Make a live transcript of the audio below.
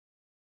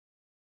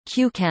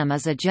Q-Chem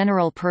is a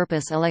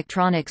general-purpose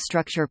electronic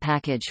structure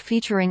package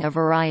featuring a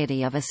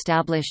variety of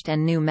established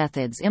and new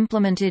methods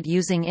implemented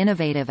using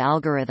innovative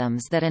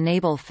algorithms that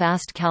enable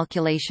fast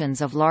calculations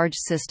of large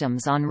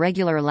systems on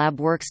regular lab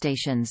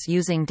workstations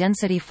using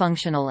density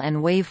functional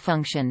and wave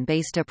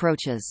function-based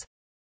approaches.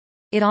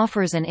 It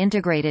offers an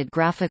integrated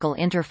graphical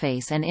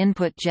interface and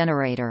input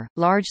generator,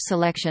 large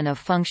selection of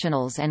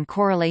functionals and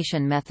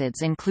correlation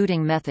methods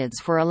including methods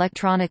for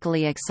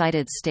electronically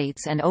excited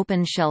states and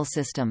open shell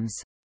systems.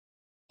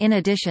 In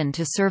addition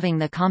to serving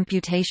the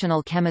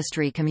computational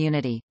chemistry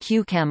community,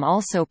 Q-Chem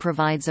also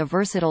provides a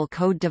versatile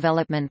code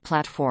development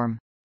platform.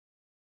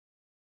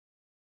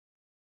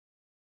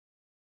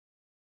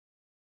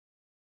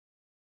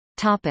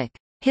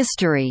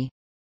 History.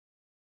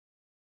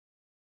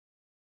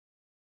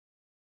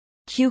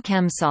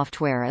 Q-Chem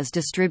software is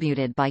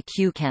distributed by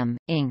Q-Chem,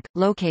 Inc.,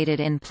 located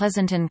in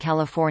Pleasanton,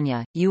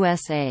 California,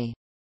 USA.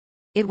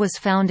 It was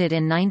founded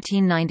in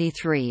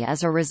 1993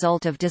 as a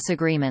result of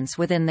disagreements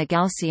within the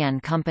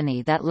Gaussian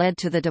company that led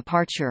to the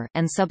departure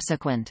and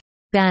subsequent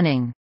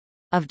banning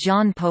of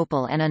John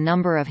Popel and a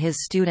number of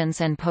his students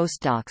and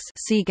postdocs.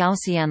 See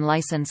Gaussian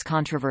license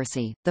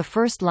controversy. The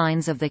first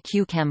lines of the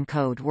Q-Chem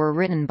code were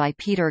written by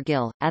Peter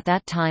Gill, at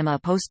that time a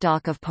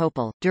postdoc of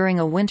Popel, during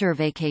a winter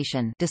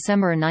vacation,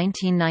 December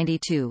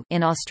 1992,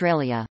 in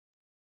Australia.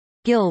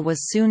 Gill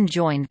was soon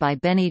joined by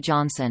Benny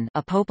Johnson,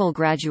 a Popel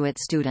graduate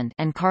student,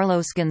 and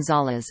Carlos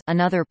Gonzalez,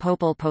 another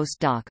Popel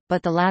postdoc,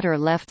 but the latter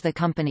left the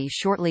company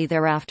shortly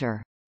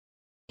thereafter.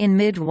 In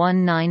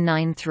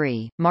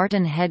mid-1993,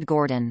 Martin Head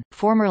Gordon,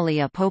 formerly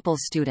a Popel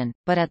student,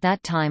 but at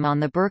that time on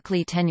the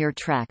Berkeley tenure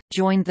track,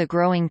 joined the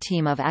growing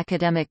team of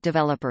academic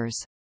developers.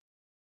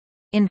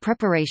 In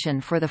preparation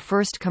for the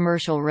first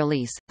commercial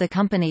release, the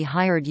company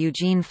hired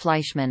Eugene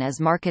Fleischmann as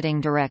marketing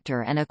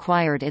director and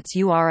acquired its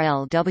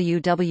URL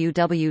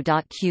www.q-chem.com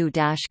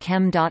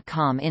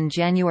in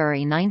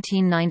January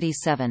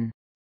 1997.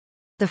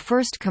 The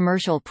first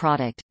commercial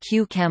product,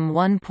 Q-Chem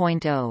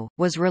 1.0,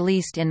 was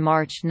released in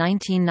March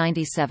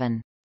 1997.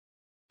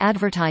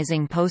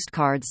 Advertising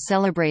postcards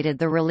celebrated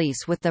the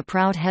release with the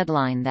proud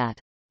headline that,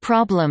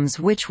 "Problems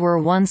which were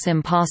once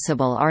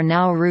impossible are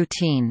now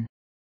routine."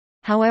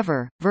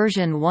 However,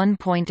 version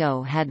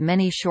 1.0 had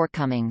many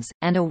shortcomings,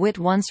 and a wit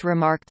once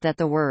remarked that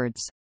the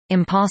words,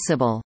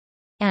 "impossible"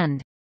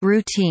 and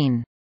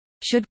 "routine"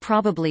 should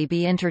probably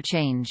be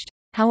interchanged.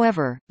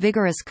 However,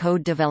 vigorous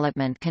code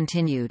development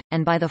continued,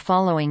 and by the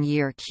following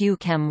year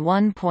Q-Chem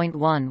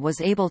 1.1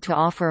 was able to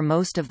offer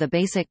most of the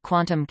basic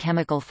quantum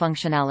chemical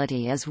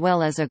functionality as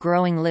well as a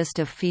growing list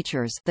of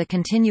features: the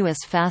continuous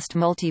fast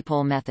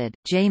multipole method,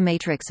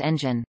 J-matrix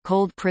engine,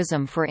 cold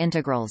prism for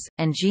integrals,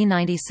 and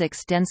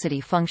G96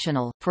 density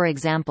functional, for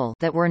example,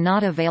 that were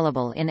not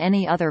available in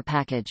any other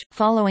package.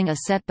 Following a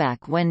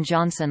setback when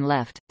Johnson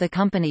left, the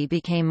company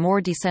became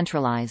more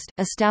decentralized,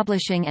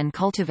 establishing and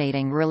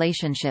cultivating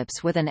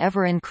relationships with an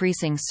ever-increasing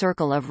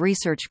circle of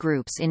research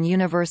groups in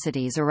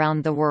universities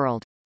around the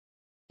world.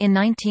 In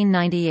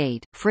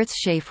 1998, Fritz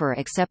Schaefer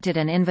accepted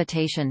an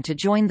invitation to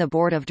join the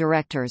board of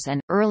directors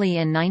and, early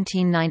in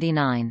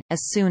 1999, as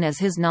soon as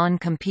his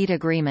non-compete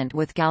agreement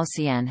with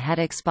Gaussian had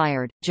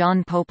expired,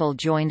 John Popel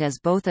joined as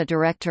both a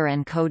director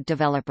and code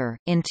developer.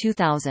 In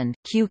 2000,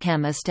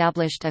 Q-Chem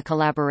established a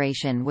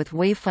collaboration with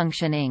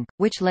Wavefunction Inc.,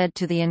 which led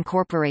to the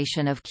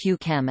incorporation of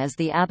Q-Chem as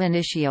the ab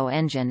initio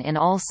engine in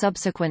all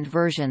subsequent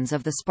versions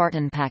of the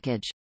Spartan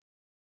package.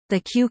 The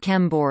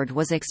Q-Chem board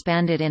was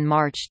expanded in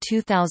March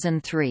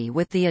 2003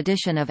 with the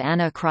addition of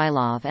Anna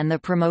Krylov and the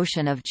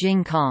promotion of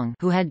Jing Kong,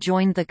 who had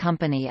joined the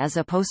company as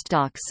a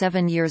postdoc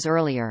 7 years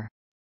earlier.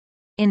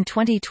 In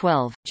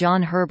 2012,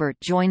 John Herbert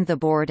joined the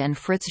board and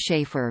Fritz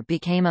Schaefer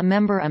became a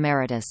member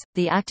emeritus.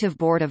 The active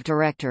board of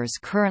directors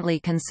currently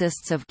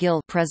consists of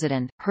Gill,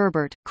 president,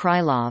 Herbert,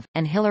 Krylov,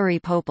 and Hilary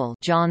Popel,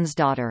 John's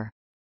daughter.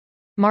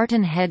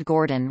 Martin Head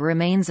Gordon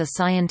remains a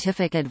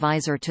scientific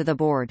advisor to the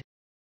board.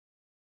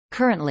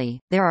 Currently,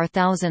 there are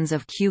thousands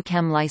of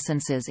Q-Chem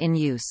licenses in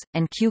use,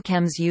 and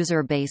Q-Chem's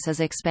user base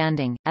is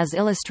expanding, as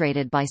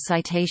illustrated by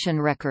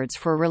citation records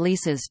for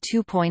releases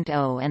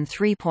 2.0 and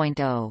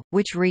 3.0,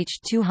 which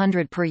reached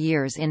 200 per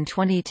year in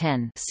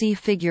 2010. See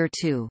Figure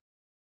 2.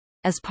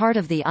 As part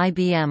of the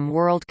IBM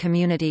World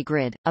Community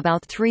Grid,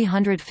 about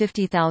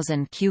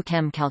 350,000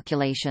 Q-Chem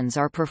calculations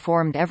are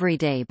performed every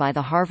day by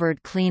the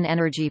Harvard Clean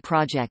Energy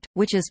Project,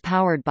 which is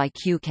powered by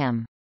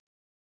Q-Chem.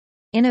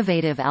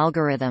 Innovative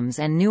algorithms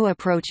and new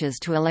approaches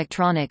to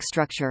electronic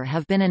structure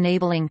have been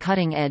enabling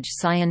cutting-edge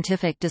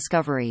scientific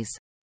discoveries.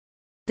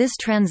 This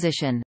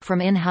transition, from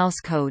in-house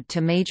code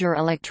to major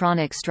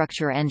electronic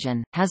structure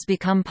engine, has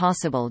become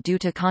possible due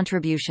to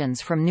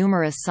contributions from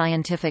numerous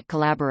scientific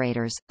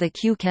collaborators. The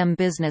Q-Chem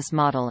business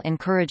model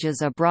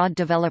encourages a broad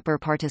developer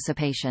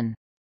participation.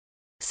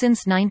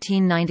 Since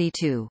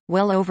 1992,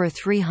 well over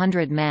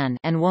 300 man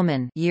and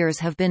woman years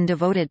have been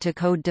devoted to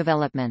code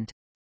development.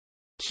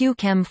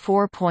 Q-Chem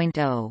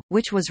 4.0,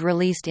 which was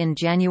released in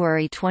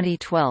January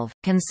 2012,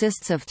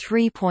 consists of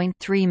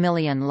 3.3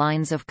 million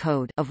lines of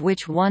code, of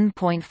which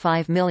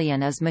 1.5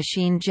 million is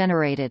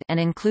machine-generated and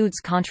includes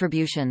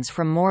contributions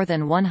from more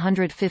than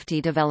 150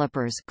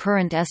 developers.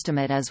 Current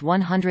estimate is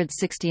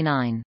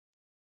 169.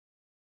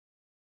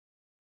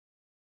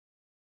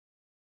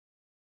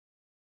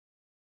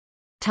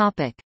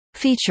 Topic: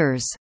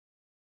 Features.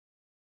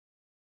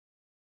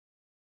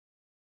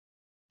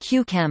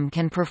 Q-Chem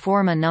can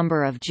perform a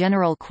number of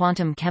general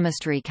quantum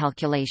chemistry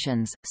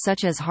calculations,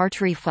 such as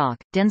Hartree-Fock,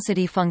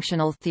 density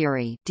functional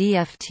theory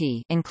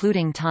 (DFT),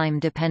 including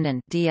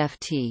time-dependent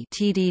DFT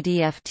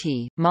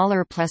 (TD-DFT),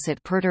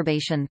 Mahler-Plesset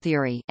perturbation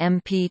theory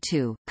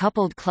 (MP2),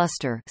 coupled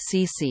cluster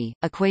 (CC),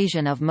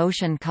 equation of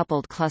motion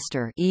coupled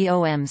cluster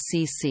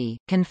 (EOM-CC),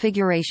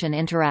 configuration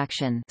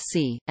interaction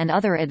 (C), and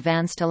other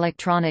advanced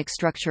electronic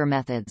structure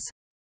methods.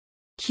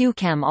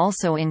 Q-Chem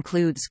also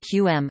includes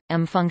QM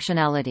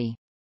functionality.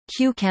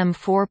 Q-Chem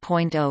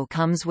 4.0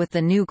 comes with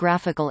the new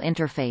graphical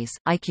interface,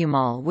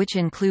 IQMAL, which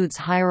includes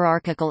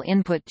hierarchical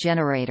input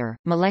generator,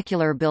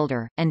 molecular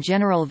builder, and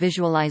general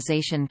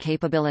visualization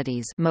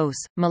capabilities (MOS),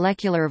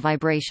 molecular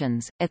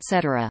vibrations,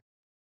 etc.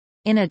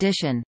 In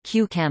addition,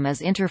 Q-Chem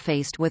is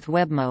interfaced with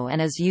WebMo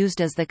and is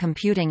used as the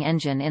computing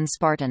engine in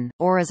Spartan,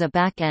 or as a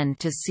back-end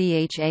to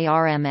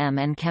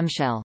CHARMM and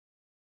ChemShell.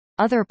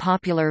 Other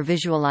popular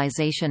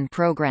visualization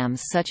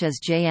programs such as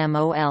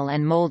JMOL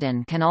and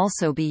Molden can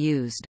also be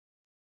used.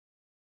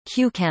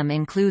 Q-Chem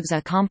includes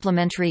a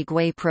complementary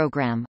GUI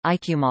program,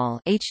 IQMAL,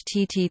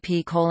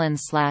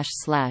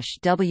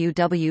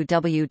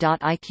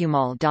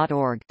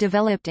 http://www.iqmal.org,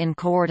 developed in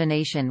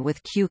coordination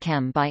with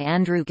Q-Chem by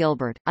Andrew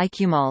Gilbert.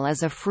 IQMAL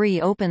is a free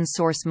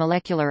open-source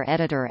molecular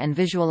editor and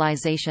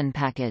visualization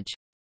package.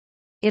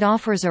 It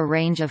offers a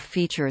range of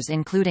features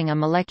including a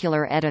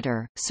molecular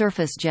editor,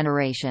 surface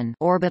generation,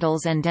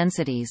 orbitals and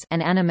densities,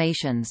 and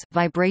animations,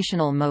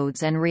 vibrational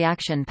modes and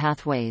reaction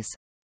pathways.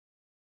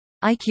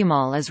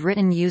 IQMAL is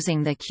written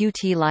using the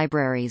Qt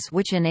libraries,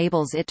 which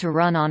enables it to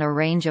run on a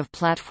range of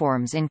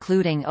platforms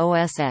including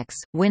OS X,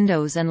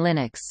 Windows and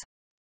Linux.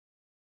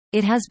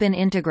 It has been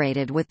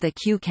integrated with the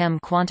Q-Chem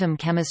quantum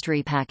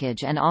chemistry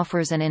package and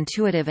offers an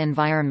intuitive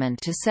environment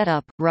to set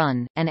up,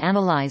 run, and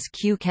analyze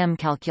Q-Chem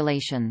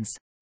calculations.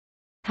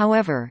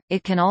 However,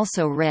 it can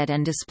also read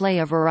and display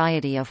a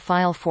variety of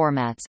file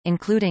formats,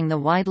 including the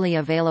widely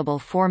available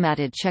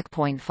formatted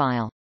checkpoint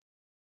file.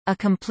 A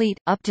complete,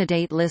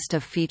 up-to-date list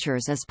of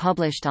features is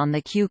published on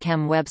the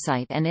Q-Chem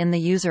website and in the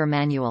user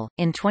manual.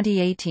 In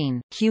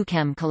 2018,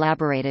 Q-Chem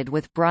collaborated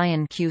with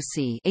Brian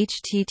QC,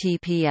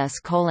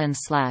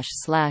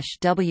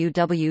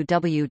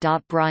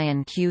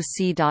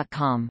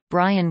 https://www.brianqc.com.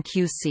 Brian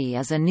QC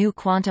is a new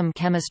quantum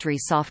chemistry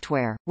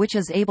software, which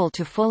is able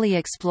to fully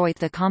exploit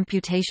the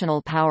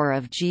computational power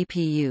of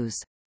GPUs.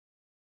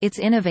 Its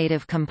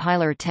innovative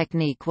compiler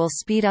technique will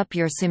speed up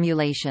your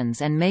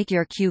simulations and make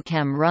your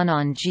Q-Chem run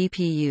on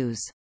GPUs.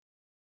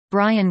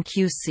 Brian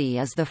QC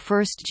is the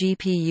first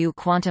GPU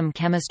quantum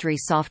chemistry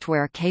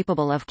software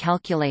capable of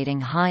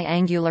calculating high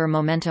angular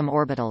momentum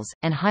orbitals,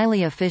 and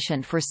highly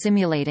efficient for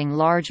simulating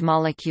large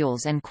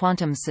molecules and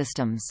quantum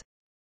systems.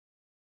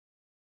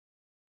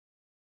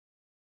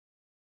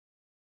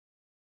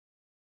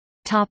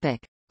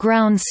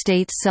 Ground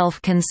state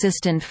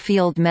self-consistent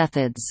field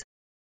methods.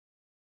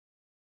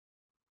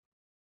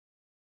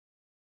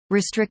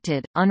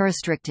 Restricted,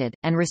 unrestricted,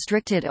 and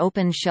restricted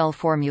open-shell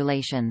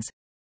formulations.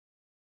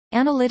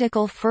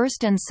 Analytical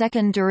first and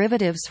second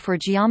derivatives for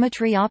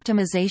geometry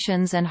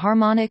optimizations and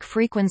harmonic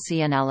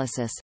frequency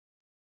analysis.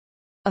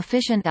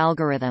 Efficient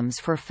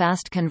algorithms for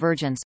fast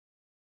convergence.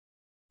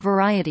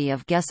 Variety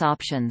of guess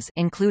options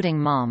including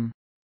MOM.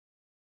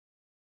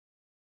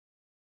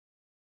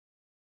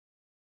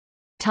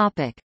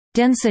 Topic: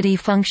 Density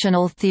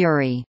functional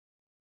theory.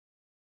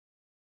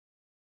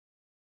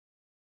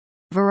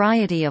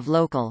 Variety of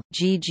local,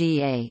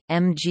 GGA,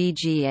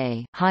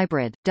 MGGA,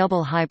 hybrid,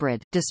 double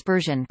hybrid,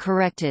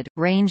 dispersion-corrected,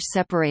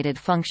 range-separated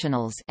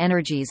functionals,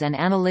 energies and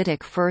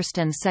analytic first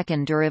and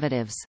second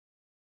derivatives.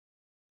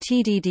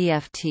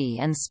 TD-DFT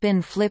and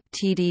spin-flip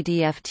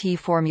TD-DFT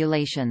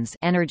formulations,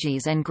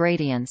 energies and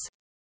gradients.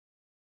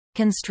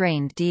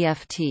 Constrained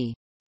DFT.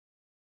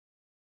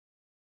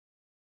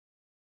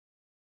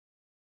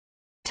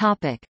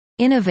 Topic: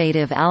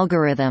 Innovative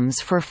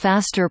algorithms for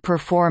faster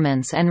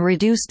performance and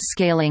reduced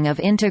scaling of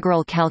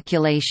integral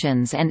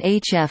calculations and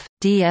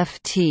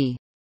HF/DFT.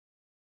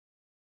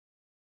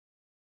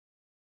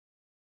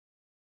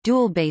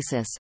 Dual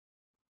basis.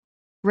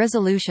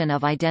 Resolution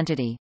of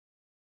identity.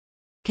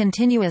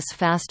 Continuous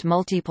fast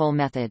multipole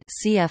method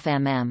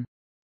 (CFMM).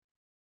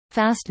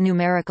 Fast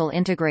numerical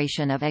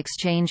integration of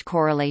exchange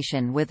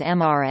correlation with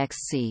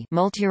MRXC,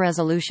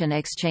 multi-resolution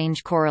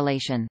exchange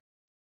correlation.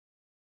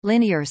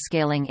 Linear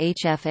scaling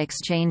HF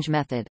exchange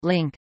method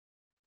 (LINC).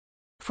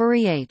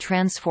 Fourier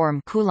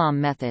transform Coulomb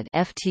method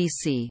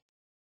 (FTC).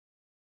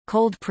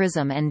 Cold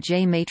prism and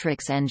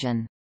J-matrix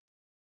engine.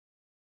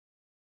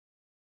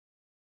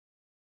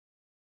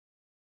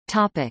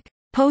 Topic: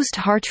 Post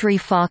Hartree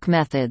Fock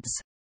methods.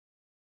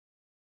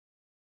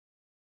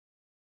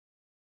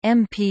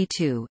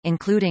 MP2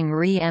 including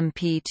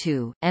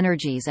Re-MP2,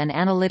 energies and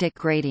analytic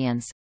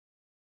gradients.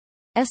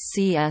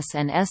 SCS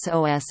and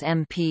SOS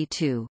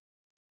MP2.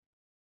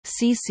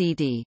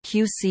 CCD,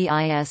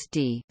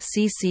 QCISD,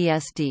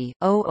 CCSD,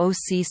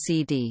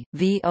 OOCCD,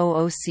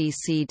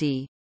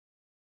 VOOCCD.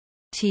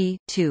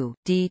 T2,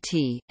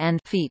 DT, and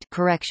feet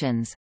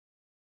corrections.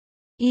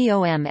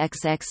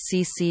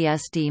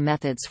 EOM-XX-CCSD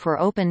methods for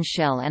open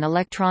shell and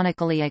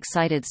electronically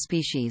excited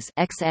species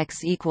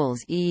XX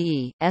equals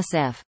EE,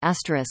 SF,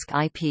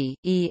 *IP,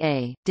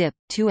 EA, DIP,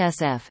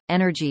 2SF,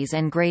 energies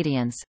and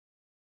gradients.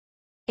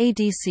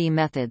 ADC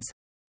methods.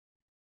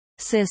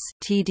 CIS,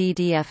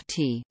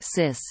 TDDFT,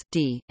 CIS,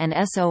 D, and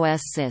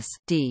SOS CIS,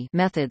 D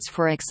methods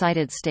for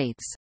excited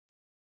states.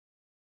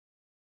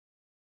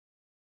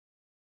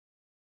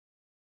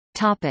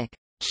 Topic: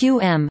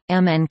 QM,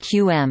 M and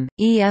QM,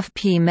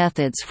 EFP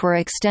methods for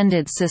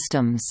extended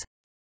systems.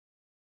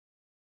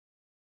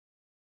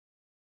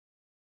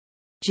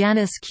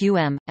 Janus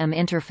QM, M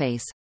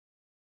interface.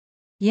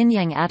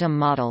 Yin-Yang atom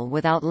model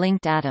without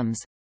linked atoms.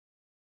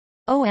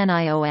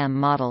 ONIOM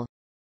model.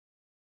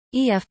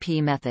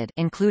 EFP method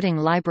including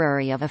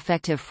library of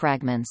effective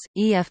fragments,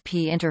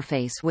 EFP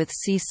interface with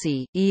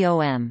CC,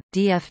 EOM,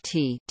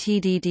 DFT,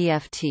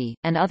 TDDFT,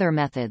 and other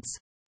methods.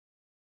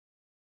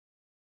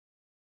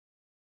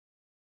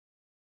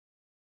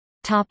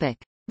 Topic: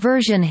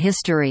 Version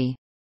history.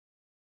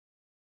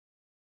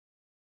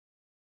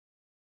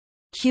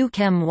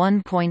 Q-Chem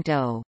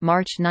 1.0,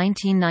 March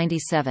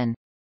 1997.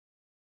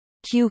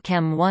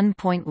 Q-Chem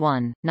 1.1,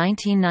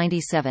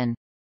 1997.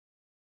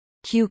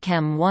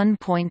 Q-Chem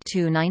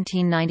 1.2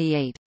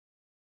 1998.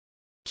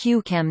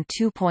 Q-Chem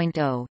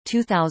 2.0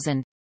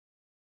 2000.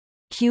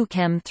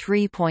 Q-Chem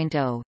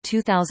 3.0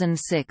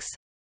 2006.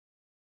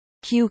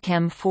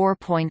 Q-Chem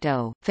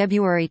 4.0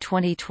 February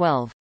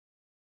 2012.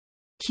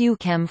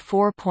 Q-Chem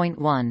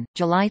 4.1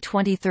 July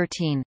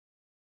 2013.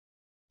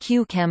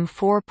 Q-Chem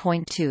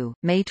 4.2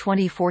 May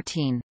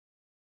 2014.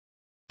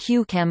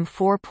 Q-Chem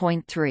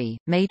 4.3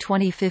 May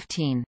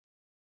 2015.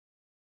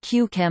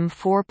 Q-Chem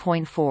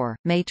 4.4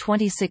 May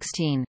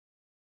 2016.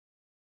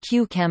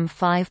 Q-Chem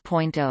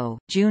 5.0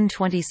 June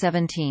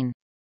 2017.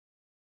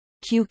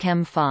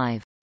 Q-Chem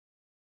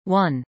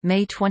 5.1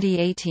 May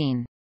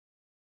 2018.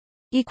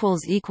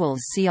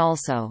 See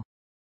also